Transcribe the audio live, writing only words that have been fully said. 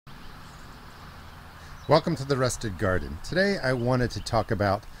Welcome to the Rusted Garden. Today I wanted to talk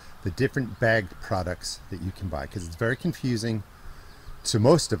about the different bagged products that you can buy because it's very confusing to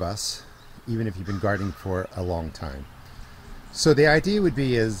most of us, even if you've been gardening for a long time. So the idea would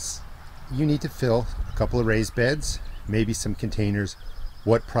be is you need to fill a couple of raised beds, maybe some containers.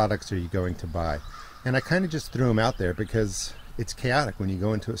 What products are you going to buy? And I kind of just threw them out there because it's chaotic. When you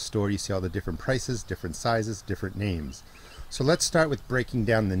go into a store, you see all the different prices, different sizes, different names. So let's start with breaking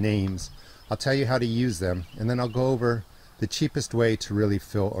down the names. I'll tell you how to use them, and then I'll go over the cheapest way to really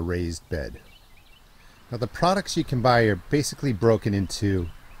fill a raised bed. Now the products you can buy are basically broken into,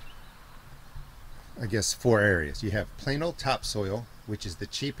 I guess, 4 areas. You have plain old topsoil, which is the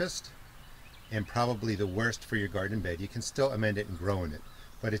cheapest and probably the worst for your garden bed. You can still amend it and grow in it,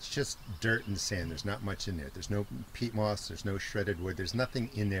 but it's just dirt and sand. There's not much in there. There's no peat moss, there's no shredded wood, there's nothing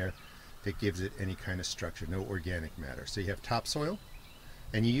in there that gives it any kind of structure, no organic matter. So you have topsoil,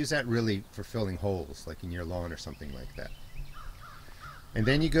 and you use that really for filling holes, like in your lawn or something like that. And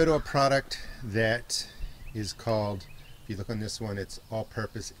then you go to a product that is called, if you look on this one, it's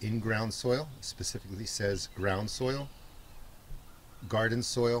all-purpose in-ground soil. It specifically says ground soil, garden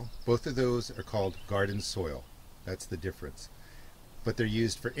soil. Both of those are called garden soil. That's the difference. But they're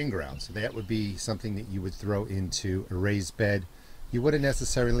used for in-ground, so that would be something that you would throw into a raised bed. You wouldn't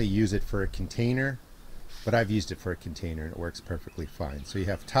necessarily use it for a container, but I've used it for a container and it works perfectly fine. So you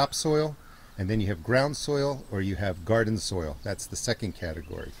have topsoil, and then you have ground soil, or you have garden soil. That's the second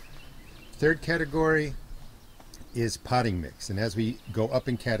category. Third category is potting mix, and as we go up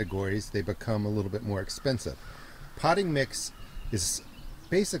in categories, they become a little bit more expensive. Potting mix is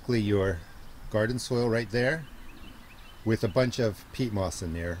basically your garden soil right there with a bunch of peat moss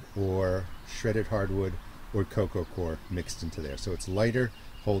in there, or shredded hardwood, or cocoa coir mixed into there. So it's lighter,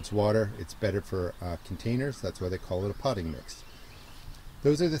 holds water, it's better for containers. That's why they call it a potting mix.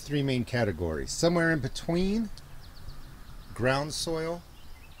 Those are the 3 main categories. Somewhere in between ground soil,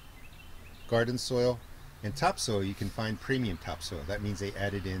 garden soil, and topsoil, you can find premium topsoil. That means they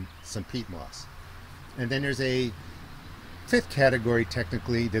added in some peat moss. And then there's a 5th category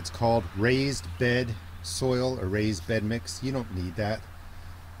technically that's called raised bed soil or raised bed mix. You don't need that.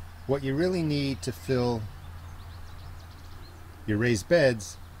 What you really need to fill your raised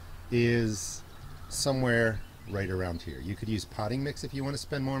beds is somewhere right around here. You could use potting mix if you want to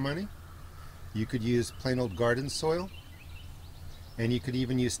spend more money. You could use plain old garden soil, and you could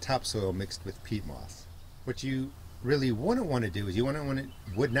even use topsoil mixed with peat moss. What you really wouldn't want to do is you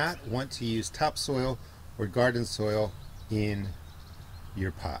would not want to use topsoil or garden soil in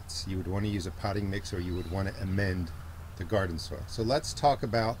your pots. You would want to use a potting mix, or you would want to amend the garden soil. So let's talk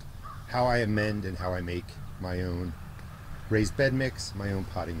about how I amend and how I make my own raised bed mix, my own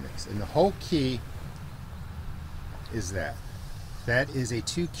potting mix. And the whole key is that is a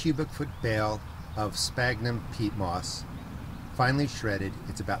 2 cubic foot bale of sphagnum peat moss, finely shredded.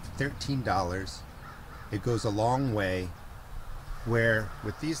 It's about $13. It goes a long way, where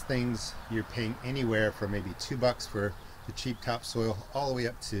with these things you're paying anywhere from maybe $2 for the cheap topsoil all the way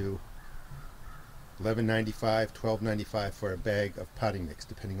up to $11.95, $12.95 for a bag of potting mix,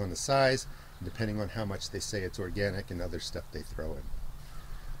 depending on the size and depending on how much they say it's organic and other stuff they throw in.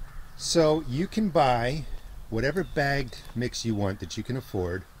 So you can buy whatever bagged mix you want that you can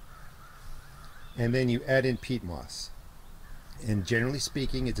afford, and then you add in peat moss. And generally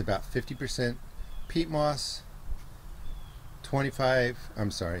speaking, it's about 50% peat moss,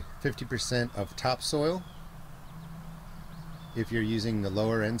 50% of topsoil if you're using the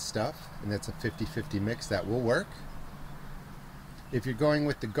lower end stuff, and that's a 50-50 mix. That will work. If you're going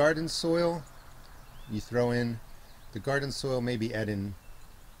with the garden soil, you throw in the garden soil, maybe add in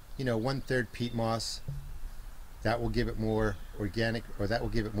 1/3 peat moss. That will give it more organic, or that will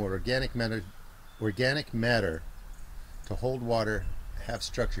give it more organic matter to hold water, have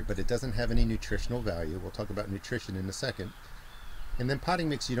structure, but it doesn't have any nutritional value. We'll talk about nutrition in a second. And then potting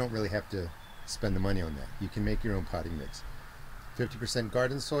mix, you don't really have to spend the money on that. You can make your own potting mix. 50%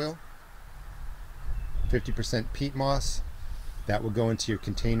 garden soil, 50% peat moss. That will go into your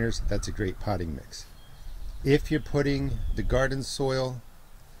containers. That's a great potting mix. If you're putting the garden soil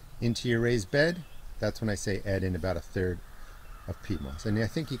into your raised bed, that's when I say add in about 1/3 of peat moss. And I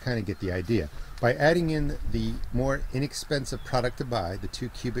think you kind of get the idea. By adding in the more inexpensive product to buy, the 2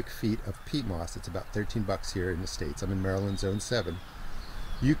 cubic feet of peat moss, it's about $13 here in the States. I'm in Maryland, Zone 7.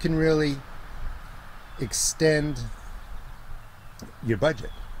 You can really extend your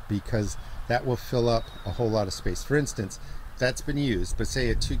budget, because that will fill up a whole lot of space. For instance, that's been used, but say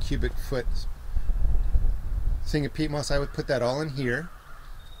a 2 cubic foot thing of peat moss, I would put that all in here,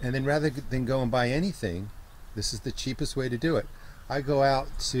 and then rather than go and buy anything, this is the cheapest way to do it. I go out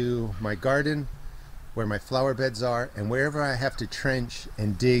to my garden where my flower beds are, and wherever I have to trench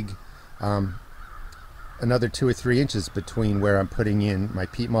and dig another 2 or 3 inches between where I'm putting in my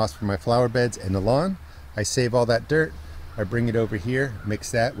peat moss for my flower beds and the lawn, I save all that dirt, I bring it over here,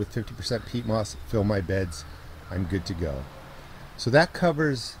 mix that with 50% peat moss, fill my beds, I'm good to go. So that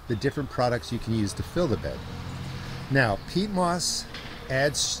covers the different products you can use to fill the bed. Now, peat moss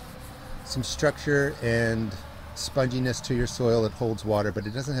adds some structure and sponginess to your soil. It holds water, but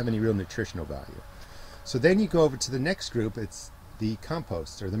it doesn't have any real nutritional value. So then you go over to the next group, it's the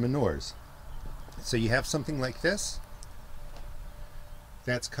compost or the manures. So you have something like this.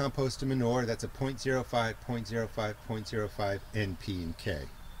 That's compost and manure. That's a 0.05, 0.05, 0.05 NP and K.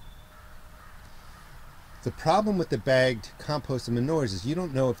 The problem with the bagged compost and manures is you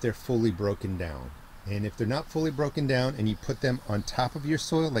don't know if they're fully broken down. And if they're not fully broken down and you put them on top of your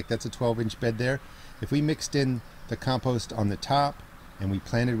soil, like that's a 12-inch bed there, if we mixed in the compost on the top and we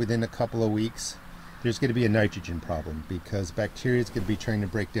planted within a couple of weeks, there's going to be a nitrogen problem because bacteria is going to be trying to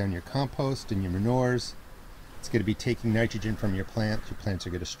break down your compost and your manures. It's going to be taking nitrogen from your plants. Your plants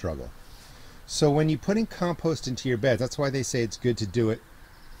are going to struggle. So when you put in compost into your beds, that's why they say it's good to do it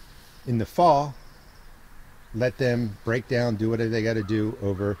in the fall. Let them break down, do whatever they got to do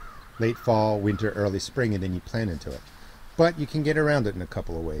over late fall, winter, early spring, and then you plant into it. But you can get around it in a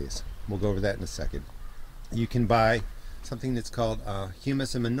couple of ways. We'll go over that in a second. You can buy something that's called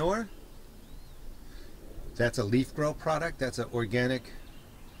humus and manure. That's a leaf grow product. That's an organic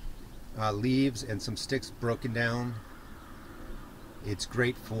leaves and some sticks broken down. It's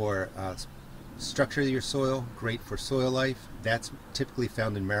great for structure of your soil, great for soil life. That's typically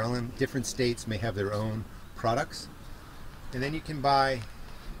found in Maryland. Different states may have their own products. And then you can buy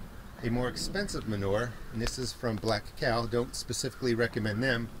a more expensive manure, and this is from Black Cow. Don't specifically recommend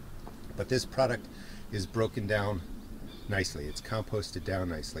them, but this product is broken down nicely. It's composted down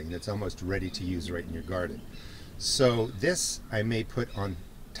nicely, and it's almost ready to use right in your garden. So this I may put on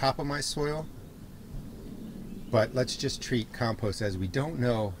top of my soil, but let's just treat compost as we don't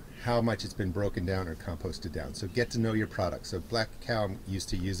know how much it's been broken down or composted down. So get to know your product. So Black Cow I'm used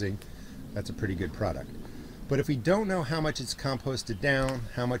to using, that's a pretty good product. But if we don't know how much it's composted down,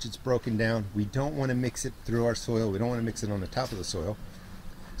 how much it's broken down, we don't want to mix it through our soil. We don't want to mix it on the top of the soil.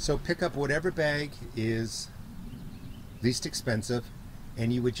 So pick up whatever bag is least expensive,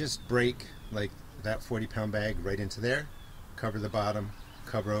 and you would just break like that 40-pound bag right into there, cover the bottom,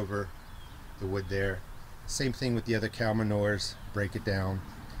 cover over the wood there. Same thing with the other cow manures, break it down.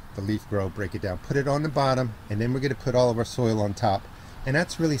 The leaf grow, break it down, put it on the bottom, and then we're going to put all of our soil on top. And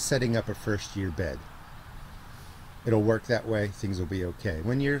that's really setting up a first-year bed. It'll work that way, things will be okay.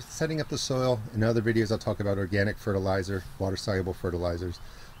 When you're setting up the soil, in other videos I'll talk about organic fertilizer, water-soluble fertilizers.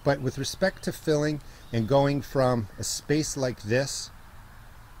 But with respect to filling and going from a space like this,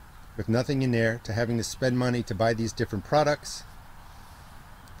 with nothing in there, to having to spend money to buy these different products,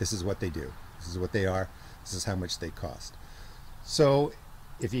 this is what they do. This is what they are. This is how much they cost. So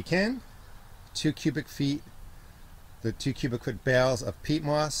if you can, 2 cubic feet, the 2 cubic foot bales of peat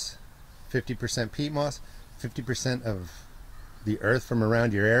moss, 50% peat moss, 50% of the earth from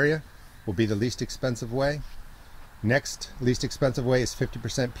around your area will be the least expensive way. Next least expensive way is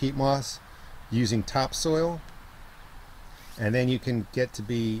 50% peat moss using topsoil, and then you can get to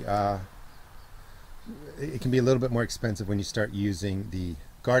be it can be a little bit more expensive when you start using the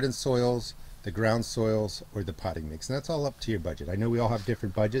garden soils, the ground soils, or the potting mix, and that's all up to your budget. I know we all have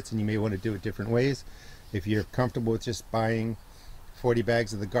different budgets and you may want to do it different ways. If you're comfortable with just buying 40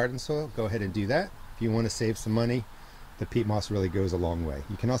 bags of the garden soil, go ahead and do that. If you want to save some money, the peat moss really goes a long way.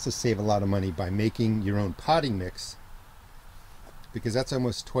 You can also save a lot of money by making your own potting mix, because that's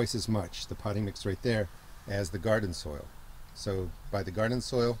almost twice as much, the potting mix right there, as the garden soil. So by the garden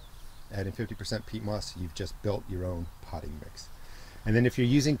soil, adding 50% peat moss, you've just built your own potting mix. And then if you're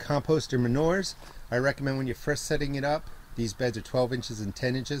using compost or manures, I recommend when you're first setting it up, these beds are 12 inches and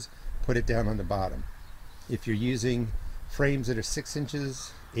 10 inches, put it down on the bottom. If you're using frames that are 6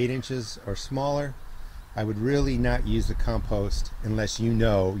 inches, 8 inches or smaller, I would really not use the compost unless you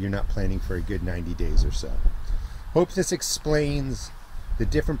know you're not planning for a good 90 days or so. Hope this explains the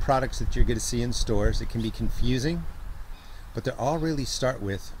different products that you're going to see in stores. It can be confusing, but they all really start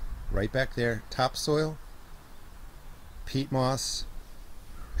with, right back there, topsoil, peat moss,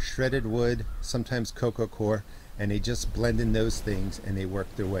 shredded wood, sometimes cocoa coir, and they just blend in those things and they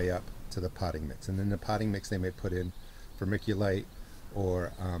work their way up to the potting mix. And then the potting mix they may put in vermiculite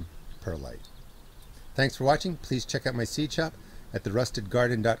or perlite. Thanks for watching. Please check out my seed shop at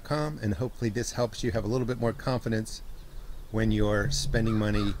therustedgarden.com, and hopefully this helps you have a little bit more confidence when you're spending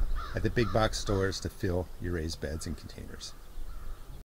money at the big box stores to fill your raised beds and containers.